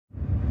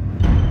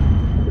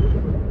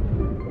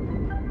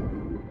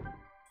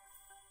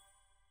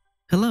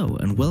Hello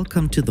and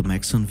welcome to the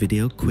Maxon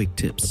video quick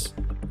tips.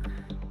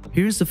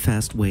 Here's a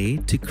fast way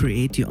to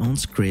create your own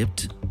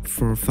script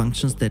for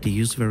functions that you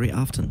use very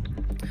often.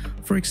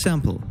 For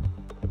example,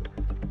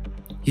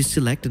 you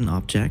select an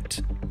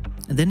object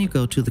and then you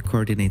go to the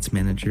coordinates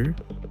manager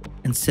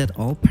and set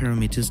all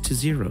parameters to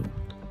 0.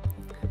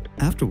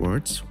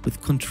 Afterwards,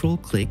 with Control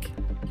click,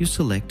 you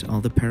select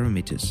all the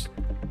parameters.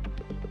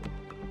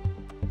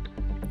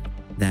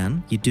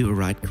 Then you do a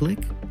right click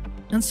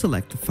and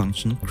select the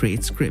function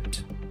Create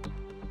Script.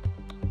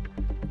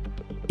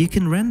 You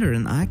can render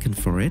an icon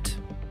for it,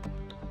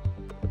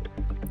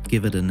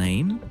 give it a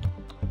name,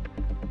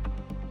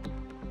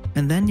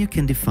 and then you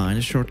can define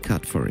a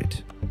shortcut for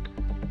it.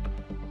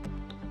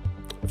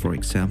 For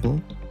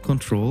example,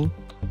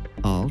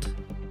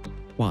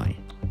 Ctrl-Alt-Y.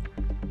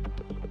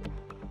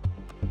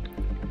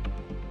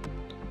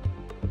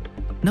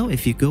 Now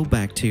if you go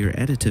back to your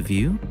editor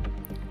view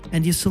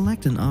and you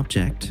select an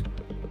object,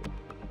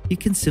 you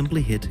can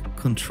simply hit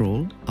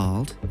Ctrl,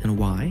 Alt and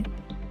Y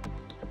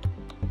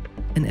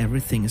and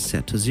everything is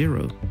set to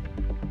 0.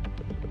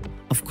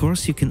 Of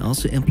course, you can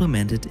also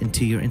implement it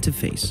into your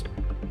interface.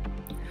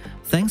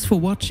 Thanks for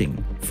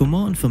watching. For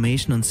more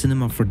information on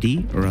Cinema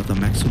 4D or other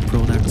Maxon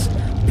products,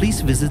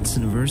 please visit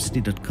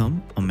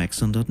cineversity.com or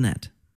maxon.net.